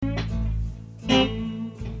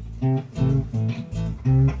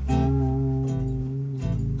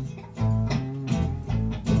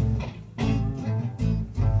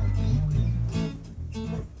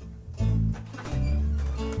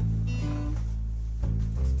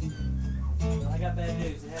got bad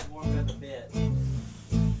news. It hasn't warmed up a bit.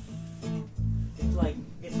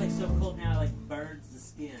 It's like so cold now, it like burns the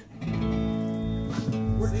skin.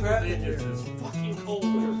 We're trapped in here. It's fucking cold.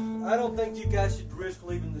 I don't think you guys should risk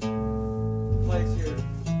leaving this place here.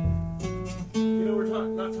 You know, we're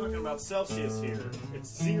not talking about Celsius here. It's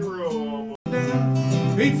 0 almost.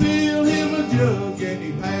 He filled him a jug and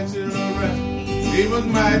he passed it around. He was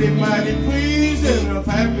mighty, mighty pleased and the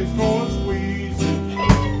pappy's going squeezing.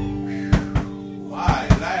 Why,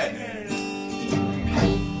 lightning.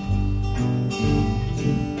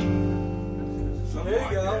 There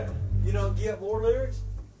you go. You don't get more lyrics?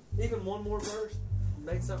 Even one more verse?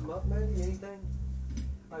 Make something up, maybe? Anything?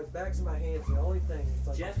 My back's in my hands. The only thing. It's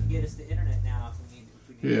like Jeff can get us the internet now if we need.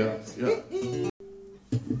 Yeah.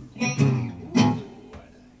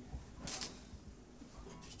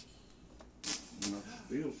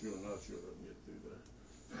 Still sure not sure I can get through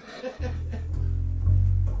that.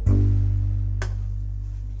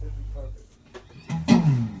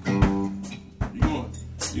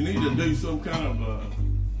 You need to do some kind of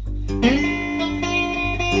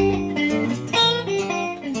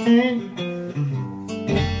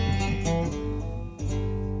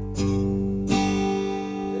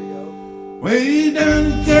way down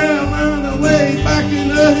in Carolina, way back in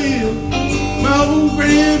the hill, my old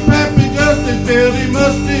grandpappy Justin built him a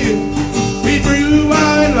still. He drew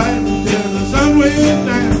white lightning till the sun went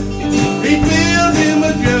down. He filled him a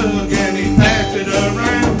jug and he passed it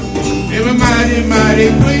around. It was mighty, mighty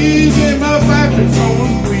pleasing, my pappy's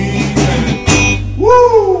going squeezing.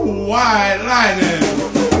 Woo! White lightning.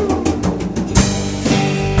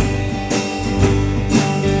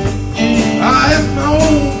 I asked my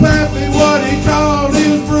old pappy what he called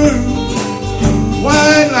his brew.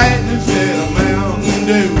 White lightning said a Mountain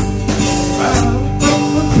Dew. I told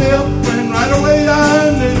myself and right away I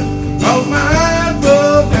knew, 'cause my eyes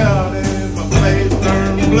bugged out and my face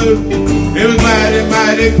turned blue. It was mighty,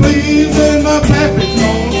 mighty pleasing, my pappy's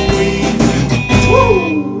gonna squeeze. Woo!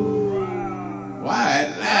 White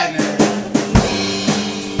lightning.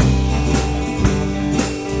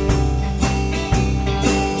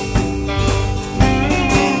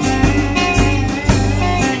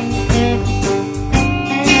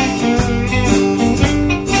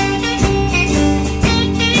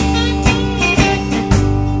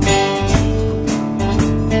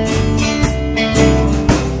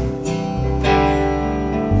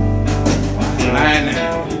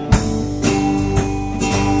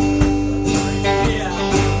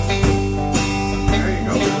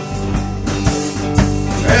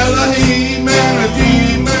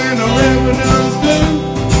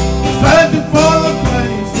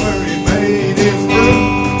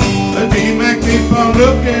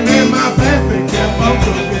 Looking in my pappy kept on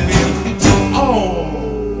looking in.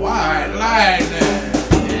 Oh, white lightning.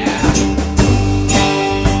 Yeah.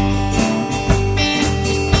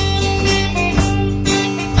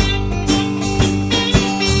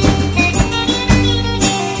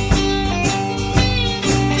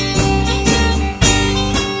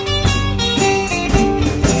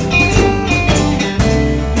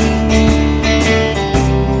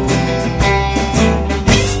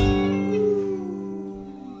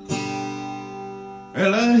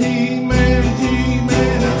 He-Man,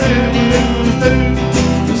 G-Man, and everything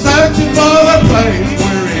searching for a place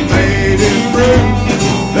where he made his brew.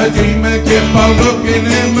 The G-Man kept on looking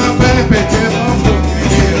and my pappy kept on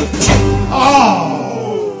looking in. Oh,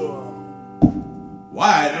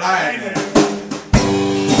 white lightning.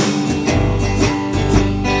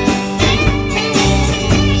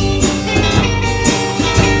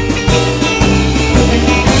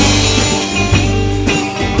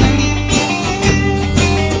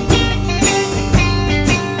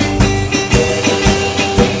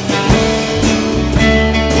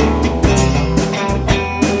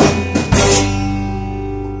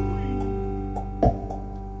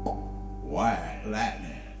 White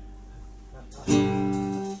lightning.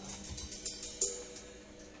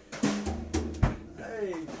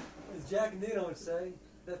 Hey, as Jack and Nino would say,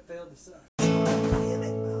 that failed to suck.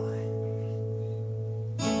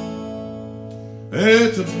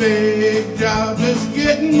 It's a big job just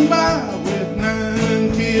getting by with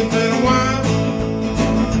 9 kids and a wife.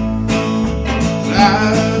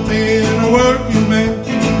 I've been a working man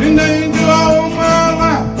and angel all my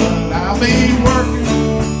life, but I'll be working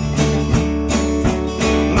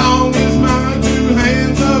long as my 2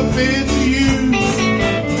 hands are fit to use.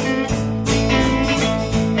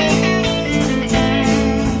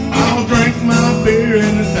 I'll drink my beer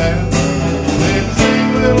in the tavern and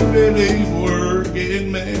sing little Billy's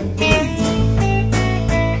working man blues.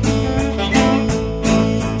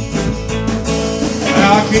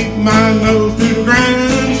 I'll keep my my nose to the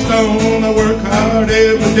grindstone. I work hard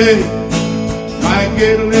every day. Might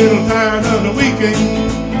get a little tired on the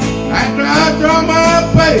weekend after I draw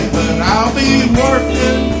my pay, but I'll be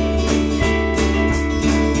working.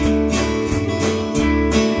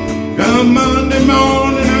 Come Monday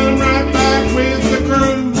morning, I'm right back with the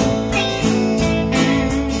crew.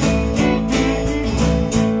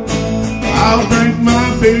 I'll drink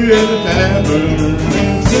my beer at the tavern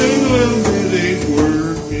and sing a little bit of these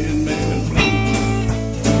working man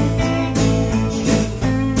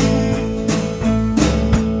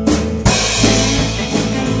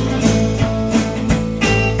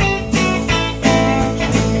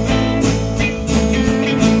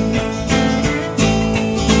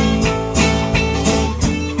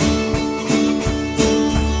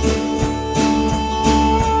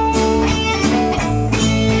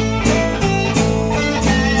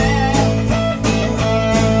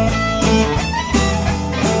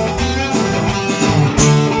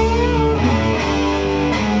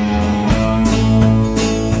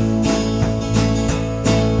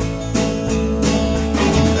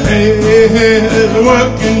Hey, the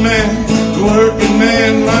working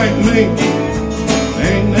man like me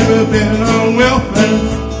ain't never been on welfare.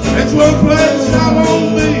 That's one place I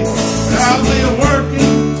won't be. I'll be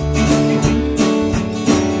working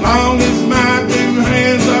long as my two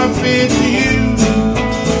hands are fit to use.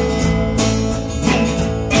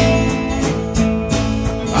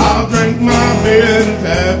 I'll drink my beer at a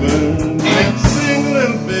tavern and sing a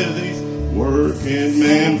little bit of these working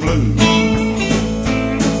man blues.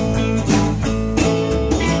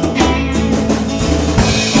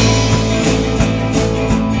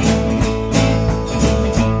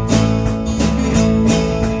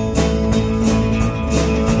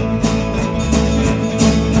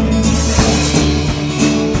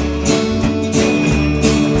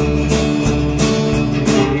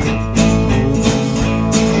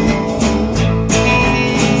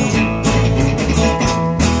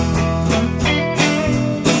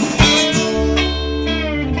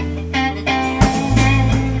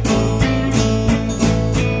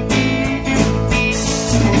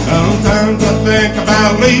 Sometimes I think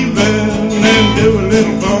about leaving and do a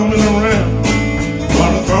little bumming around.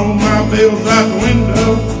 Wanna throw my bills out the window,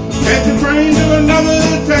 catch a train to another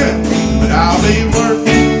town. But I'll be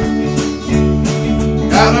working.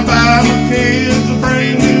 Gotta buy my kids a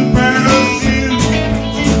brand new pair of shoes.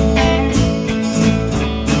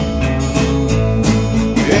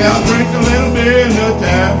 Yeah, I'll drink a little beer in the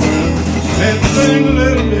tavern and sing a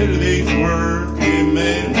little bit of these working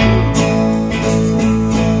men.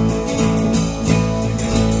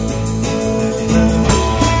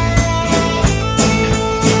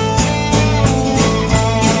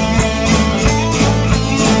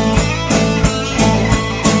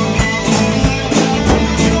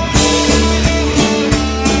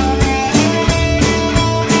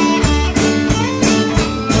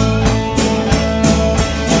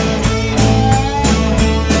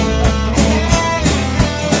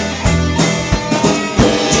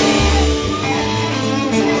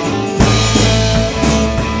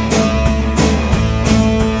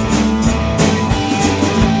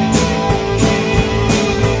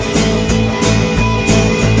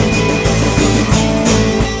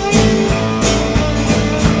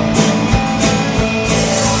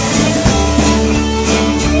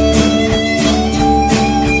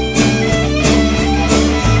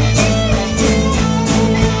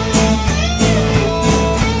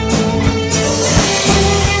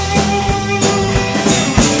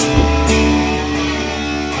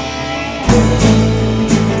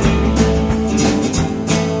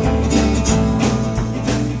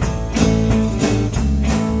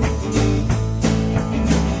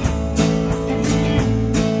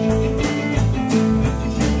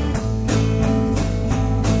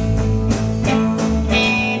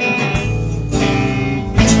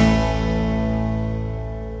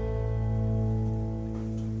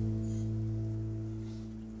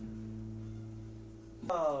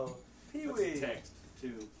 Oh, That's Pee-wee. text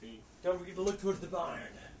too, Pete. Don't forget to look towards the barn.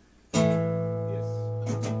 Yes.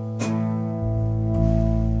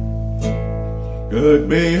 Could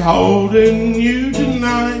be holding you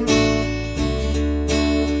tonight.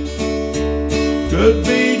 Could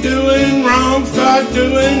be doing wrong, start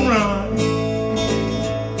doing right.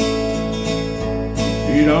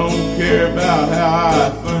 You don't care about how I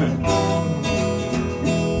think.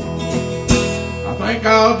 I think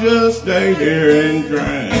I'll just stay here and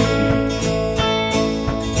drink.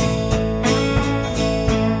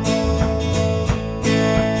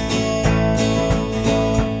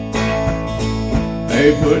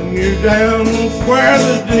 They putting you down, square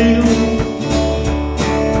the deal.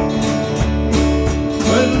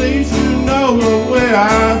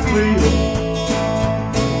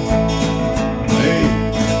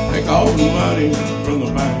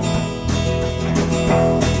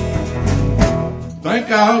 think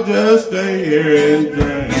I'll just stay here and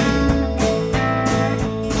drink.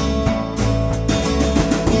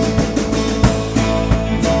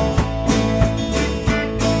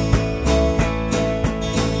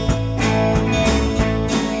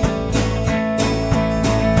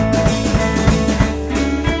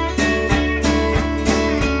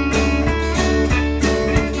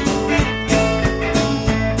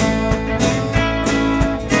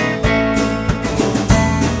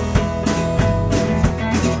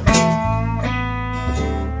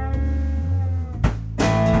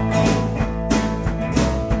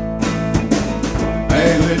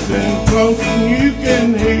 Listen close and you can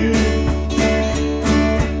hear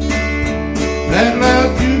that loud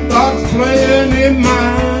jukebox playing in my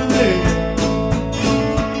head.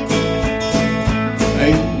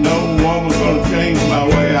 Ain't no woman gonna change my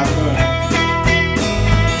way I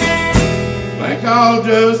think I'll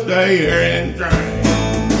just stay here and drink.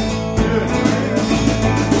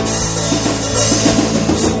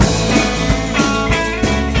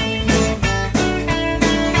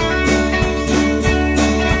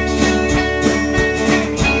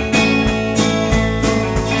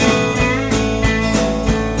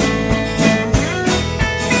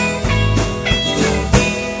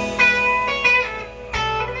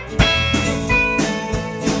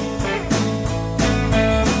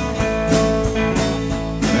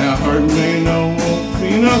 Hurt me no won't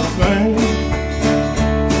mean a thing.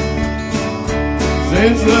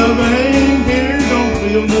 Since love ain't here, don't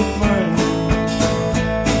feel the thing.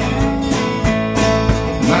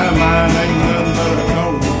 My mind ain't nothing but a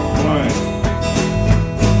cold flame.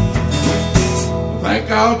 I think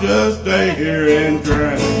I'll just stay here and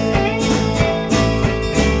drink.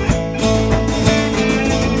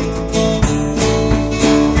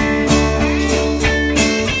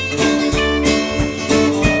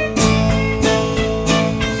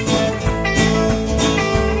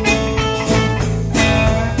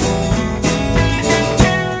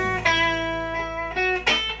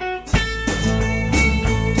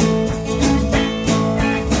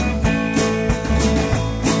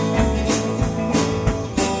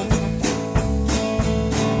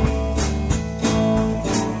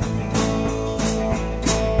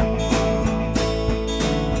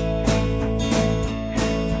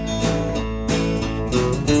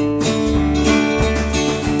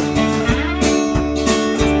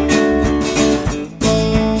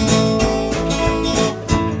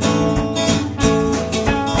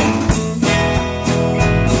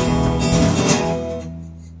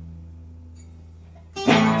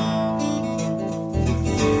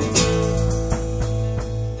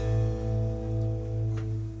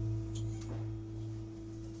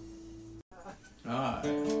 Alright.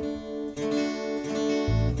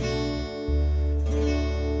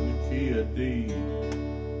 The key of D, a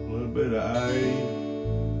little bit of A.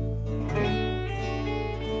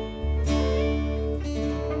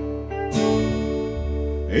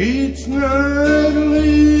 Each night I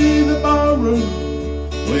leave the barroom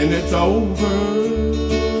when it's over,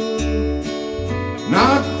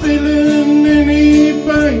 not feeling any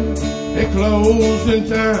pain at closing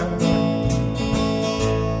time.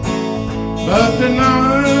 But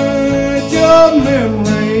tonight your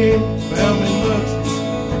memory found me much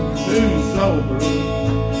too sober.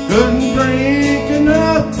 Couldn't drink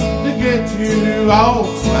enough to get you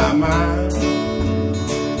off my mind.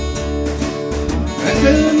 And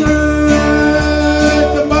tonight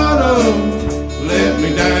the bottom let me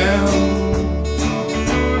down,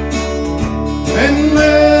 and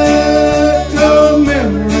let your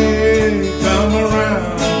memory come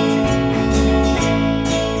around.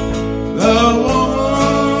 The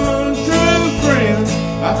one true friend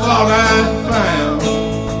I thought I'd found.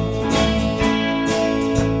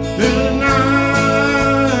 Tonight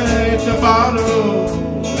the bottle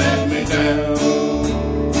let me down.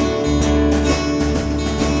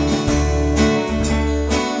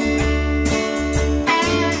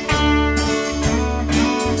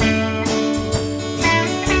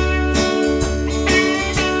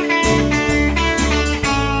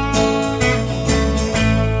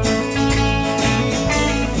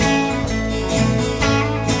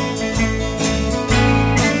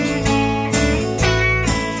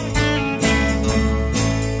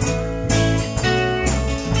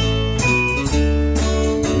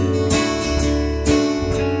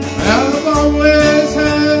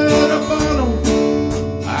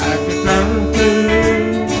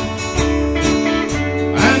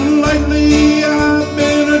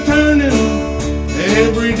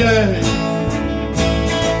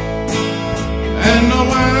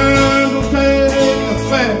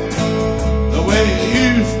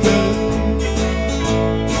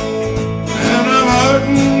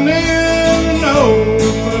 something in an old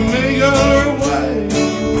familiar way.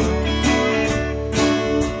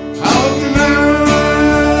 How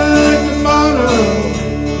tonight the bottle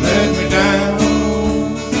let me down,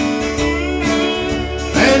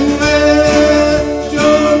 and let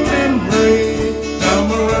your memory come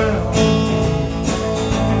around.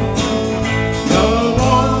 The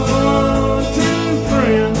one true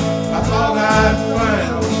friend I thought I'd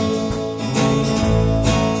found.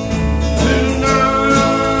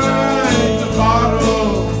 Tonight the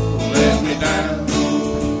bottle let me down.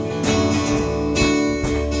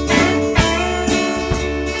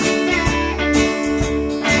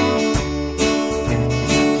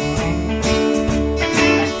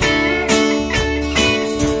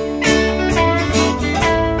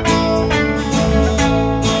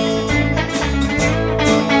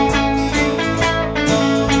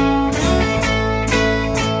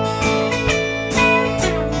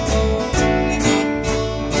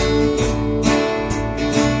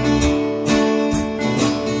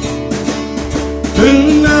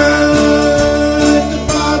 Tonight the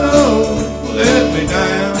bottle let me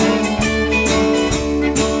down,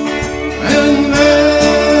 and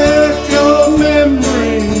let your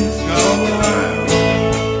memories come around.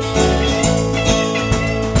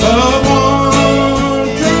 The one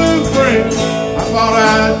true friend I thought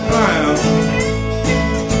I'd found.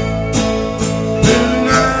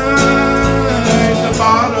 Tonight the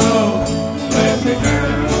bottle let me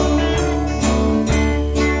down.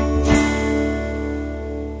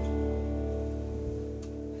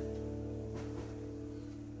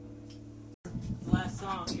 Last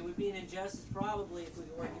song. It would be an injustice probably if we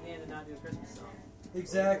could work it in and not do a Christmas song.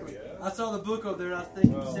 Exactly. Yeah. I saw the book over there and I was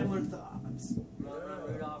thinking Well, similar thoughts. Run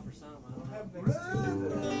Rudolph or something. I don't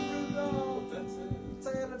know. That's it.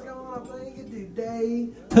 Santa's gonna bring it today.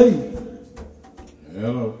 Hey,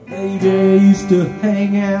 Hello. they used to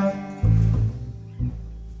hang out.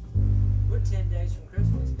 We're 10 days from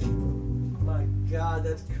Christmas. My God,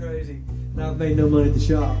 that's crazy. And I've made no money at the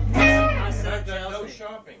shop. My son I've done tells no me.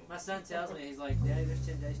 shopping. My son tells me, he's like, Daddy, there's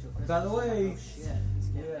 10 days till Christmas. By the way- Oh, shit. It's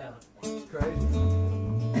getting Yeah, down. it's crazy.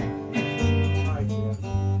 Alright, yeah.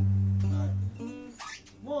 Alright.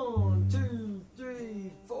 1, 2,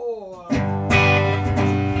 3, 4.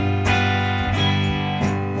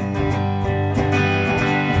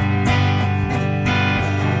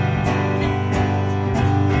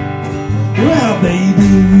 Well, baby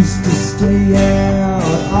used to stay out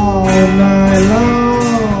all night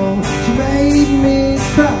long. She made me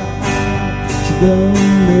cry. She done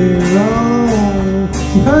me wrong.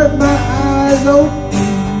 She hurt my eyes open,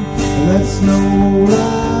 and that's no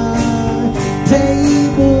lie.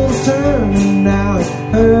 Tables turning, now it's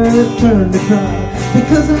her turn to cry.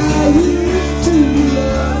 Because I used to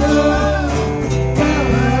love her,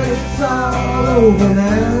 but it's all over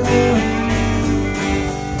now.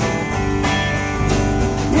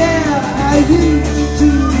 I used to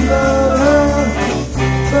love her,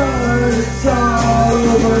 but it's all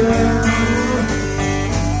over now.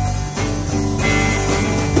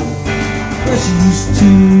 But she used to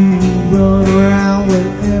run around with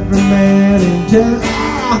every man in town.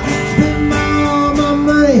 Spend all my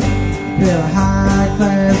money, play a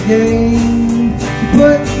high-class game. She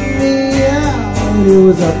put me out, it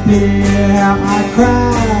was a pity how I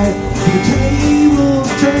cried. The tables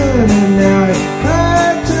turning, now it's her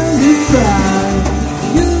turn to cry.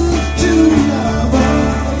 Used to love her,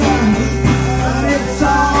 but it's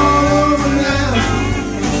all over now.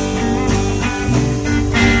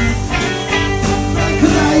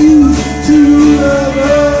 'Cause I used to love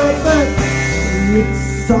her, but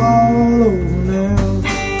it's all over now.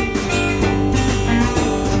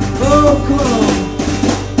 Oh, come on.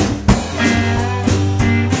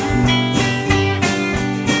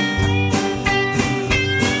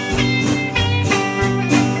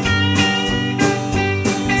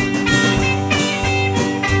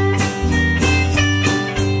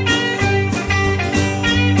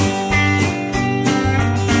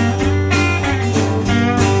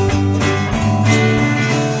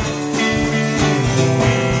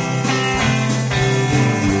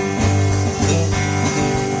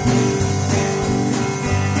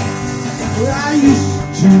 I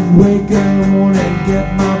used to wake up in the morning and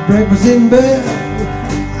get my breakfast in bed.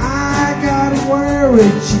 I got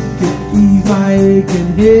worried she could ease my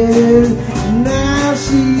aching head. Now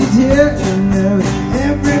she's here and there's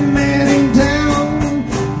every man in town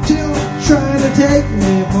still trying to take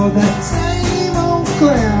me for that same old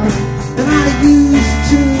clown. And I used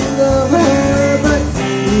to love her, but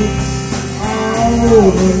it's all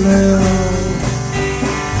over now.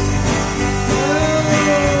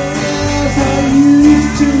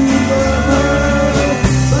 Used to love her,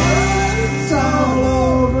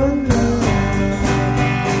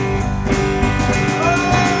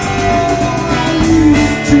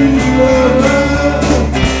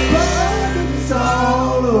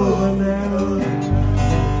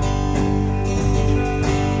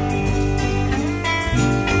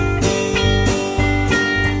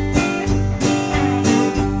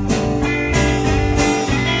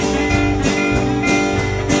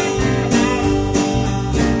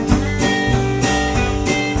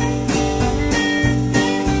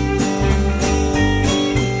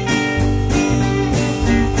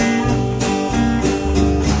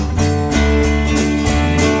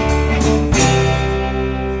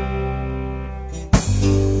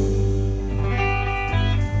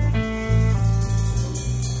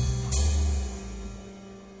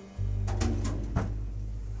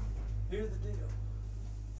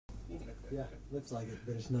 looks like it,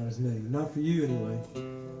 but it's not as many. Not for you, anyway.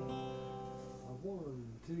 1,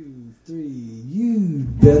 2, 3. You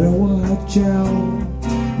better watch out.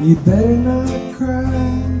 You better not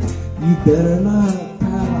cry. You better not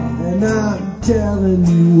pout. And I'm telling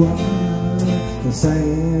you why. 'Cause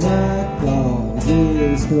Santa Claus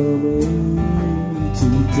is coming to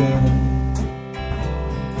town.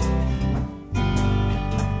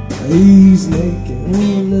 He's making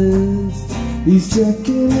a list. He's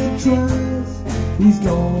checking it twice. He's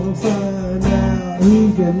gonna find out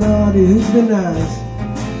who's been naughty, who's been nice.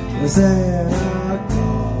 Santa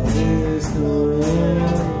Claus is coming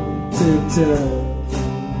to town.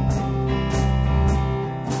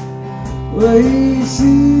 Well, he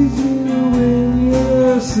sees you when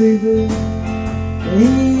you're sleeping. He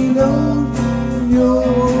knows you're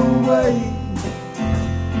awake.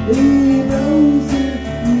 He knows if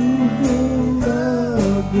you've been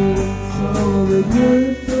out good. So the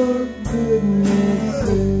good for goodness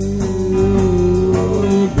sake.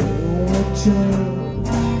 You better watch out.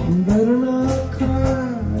 You better not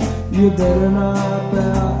cry. You better not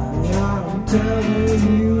bow. I'm telling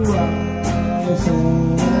you why.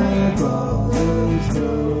 Santa Claus is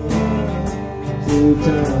coming to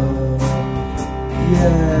town.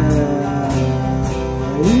 Yeah,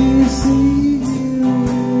 he sees you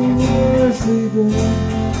when you're sleeping,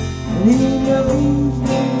 and he knows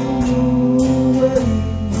when you're awake.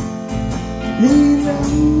 He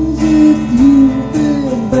knows if you've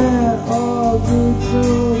been bad or good, so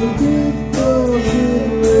the good for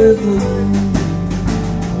good with you.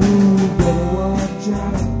 You better watch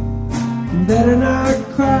out. Better not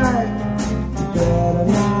cry, you better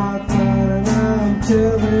not cry, and I'm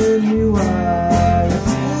telling you why.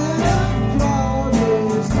 Santa Claus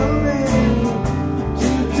is coming to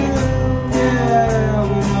town, yeah,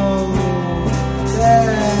 we know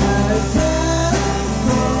that Santa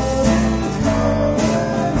Claus is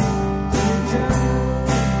coming to town.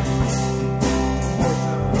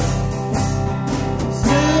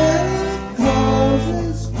 Santa Claus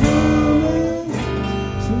is coming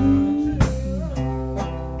to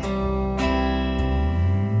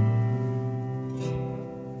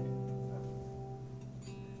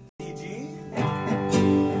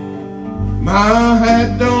My hat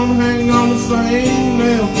don't hang on the same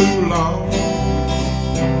nail too long.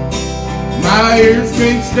 My ears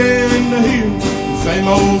can't stand to hear the same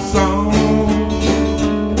old song.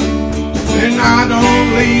 And I don't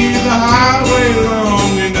leave the highway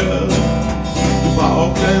long enough to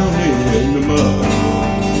walk down here in the mud.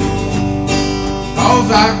 'Cause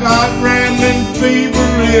I got rambling fever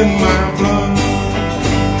in my blood.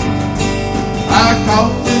 I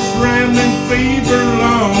caught this rambling fever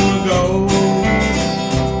long ago,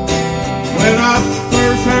 when I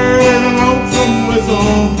first heard an lonesome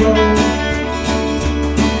whistle blow.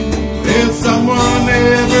 If someone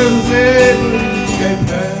ever said get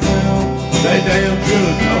down, they damn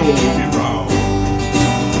sure told you wrong.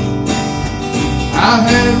 I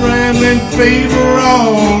had rambling fever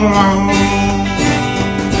all along.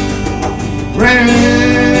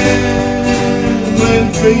 Rambling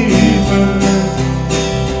fever,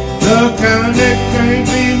 the kind that can't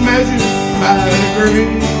be measured by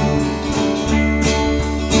degrees.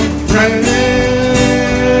 Rambling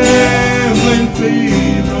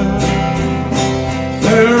fever,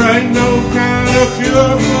 there ain't no kind of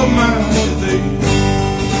cure for my disease.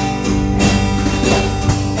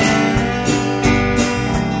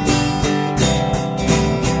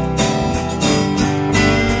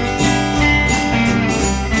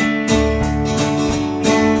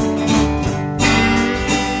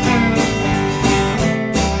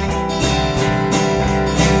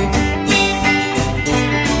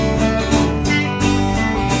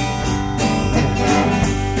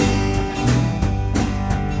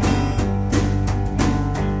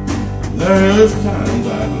 There's times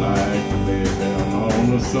I'd like to lay down on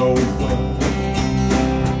the sofa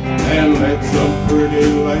and let some pretty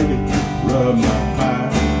lady rub my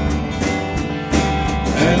back,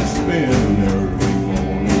 and spend an early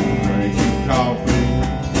morning drinking coffee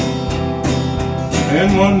and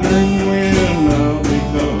wondering when I'll be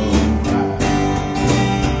coming back.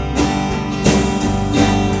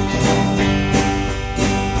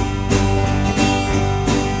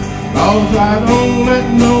 'Cause I don't let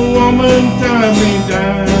no woman tie me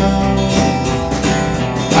down.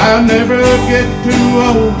 I never get too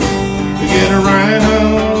old to get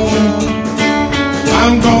around.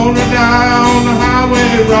 I'm gonna die on the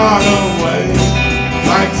highway right away,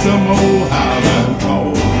 like some old Highland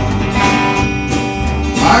boy.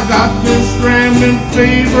 I got this rambling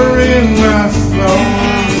fever in my soul.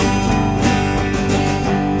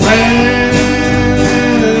 Rambling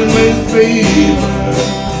fever, fever,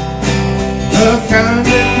 the kind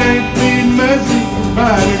that can't be measured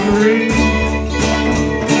by degrees.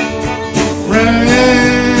 Rambling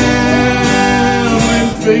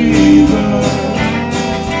fever,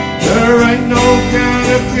 there ain't no kind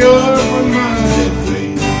of cure for my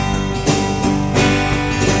disease.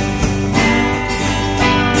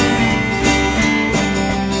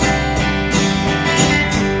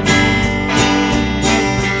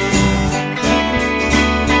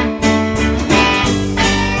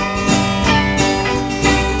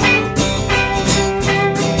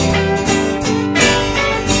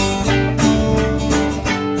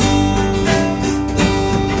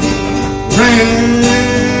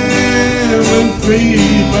 Rambling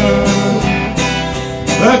fever,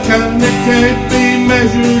 the kind that can't be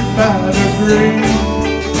measured by degrees.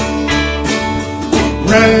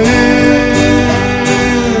 Rambling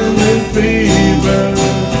fever,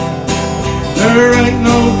 there ain't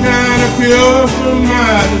no kind of cure for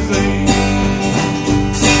my disease.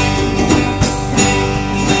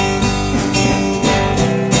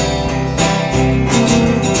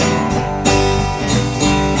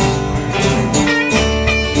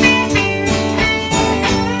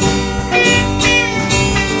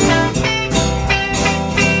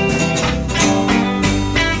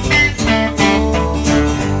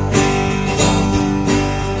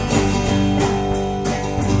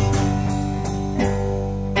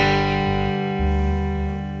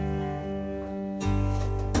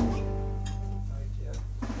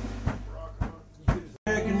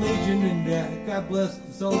 American Legion, and God bless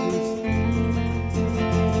the soldiers.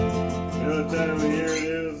 You know what time of year it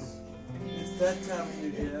is? It's that time of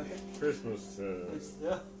year, Jeff. Christmas time. It's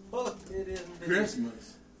it is indeed.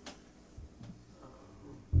 Christmas.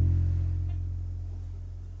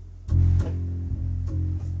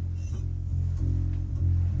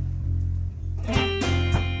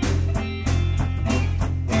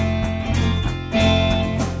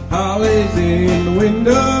 Holly's in the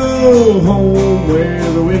window, home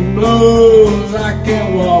where the wind blows. I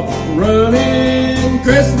can't walk running,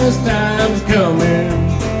 Christmas time's coming.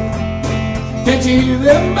 Can't you hear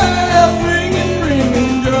them bells ringing,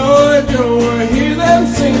 ringing, joy, joy? Hear them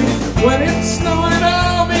singing, when it's snowing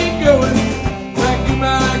I'll be going back to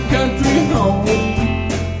my country home.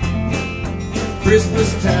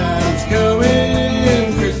 Christmas time's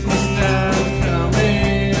coming, Christmas time's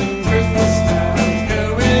coming, Christmas time's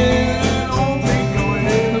coming, I'll be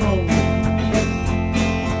going home.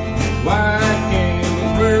 White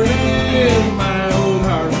candles burning, my old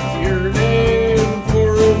heart's yearning for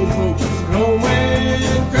old folks at home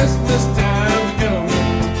when Christmas time's coming.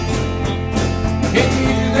 Can't you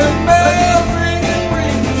hear them bells ringing,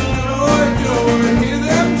 ringing, joy, joy? Hear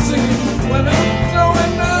them singing, when I'm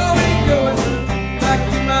snowing I'll be going back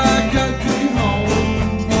to my country home.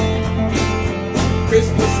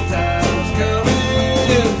 Christmas time's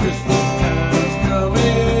coming, Christmas time's coming,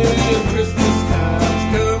 Christmas time's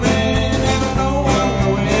coming, and I know I'm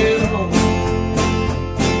going home.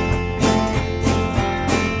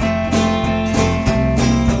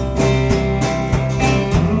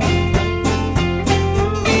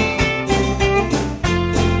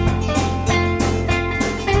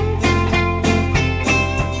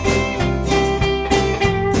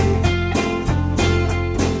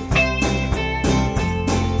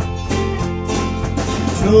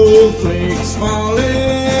 Snowflakes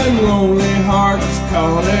falling, lonely hearts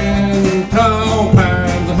calling, tall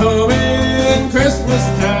pines humming, Christmas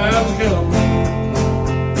time's coming.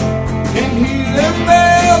 Can hear them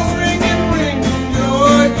bells ringing, ringing,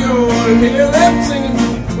 joy, joy. Hear them singing,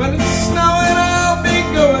 when it's snowing I'll be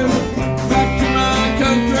going back to my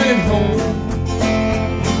country home.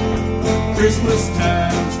 Christmas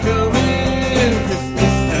time's coming,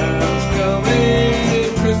 Christmas time's coming,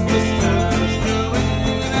 Christmas time's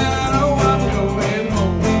coming, and I know I'm going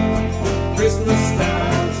home. Christmas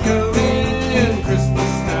time's coming,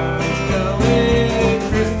 Christmas time's coming,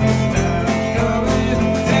 Christmas time's coming,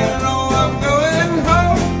 and I know I'm going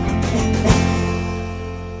home.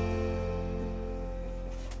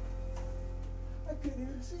 I couldn't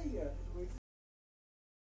even see you.